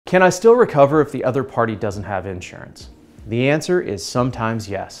Can I still recover if the other party doesn't have insurance? The answer is sometimes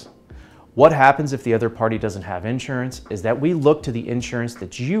yes. What happens if the other party doesn't have insurance is that we look to the insurance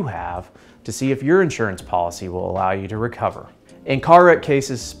that you have to see if your insurance policy will allow you to recover. In car wreck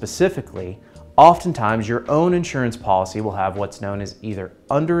cases specifically, oftentimes your own insurance policy will have what's known as either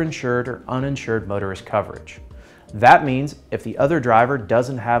underinsured or uninsured motorist coverage. That means if the other driver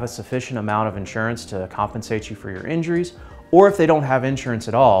doesn't have a sufficient amount of insurance to compensate you for your injuries, or if they don't have insurance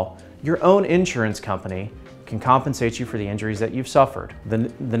at all, your own insurance company can compensate you for the injuries that you've suffered.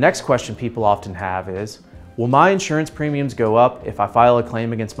 The next question people often have is, will my insurance premiums go up if I file a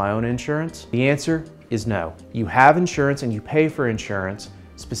claim against my own insurance? The answer is no. You have insurance and you pay for insurance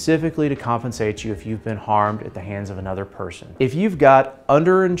specifically to compensate you if you've been harmed at the hands of another person. If you've got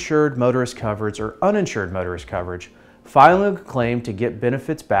underinsured motorist coverage or uninsured motorist coverage, filing a claim to get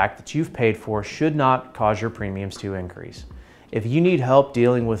benefits back that you've paid for should not cause your premiums to increase. If you need help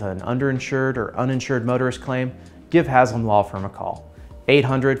dealing with an underinsured or uninsured motorist claim, give Haslam Law Firm a call.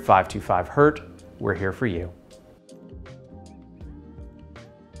 800-525-HURT. We're here for you.